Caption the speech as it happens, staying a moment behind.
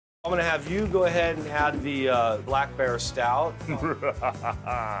I'm gonna have you go ahead and add the Black Bear Stout. Kind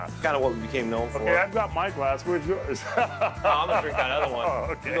of what we became known for. Okay, I've got my glass. Where's yours? I'm gonna drink that other one.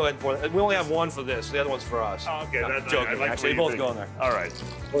 Oh, okay. You go ahead and pour it. We only have one for this. The other one's for us. Oh, okay, No, that's joking. I like Actually, both go in there. All right.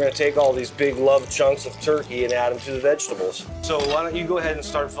 We're gonna take all these big love chunks of turkey and add them to the vegetables. So why don't you go ahead and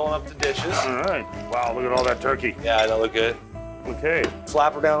start filling up the dishes? All right. Wow, look at all that turkey. Yeah, that look good. Okay.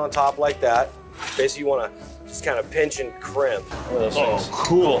 Slap her down on top like that. Basically, you wanna just kind of pinch and crimp. One of those things.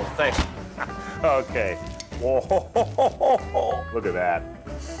 Cool. Thanks. Okay. Whoa. Look at that.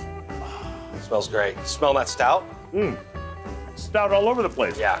 Smells great. Smell that stout? Stout all over the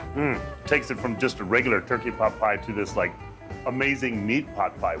place. Yeah. Takes it from just a regular turkey pot pie to this like amazing meat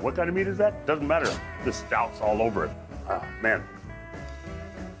pot pie. What kind of meat is that? Doesn't matter. The stout's all over it. Ah, man.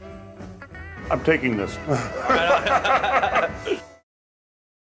 I'm taking this.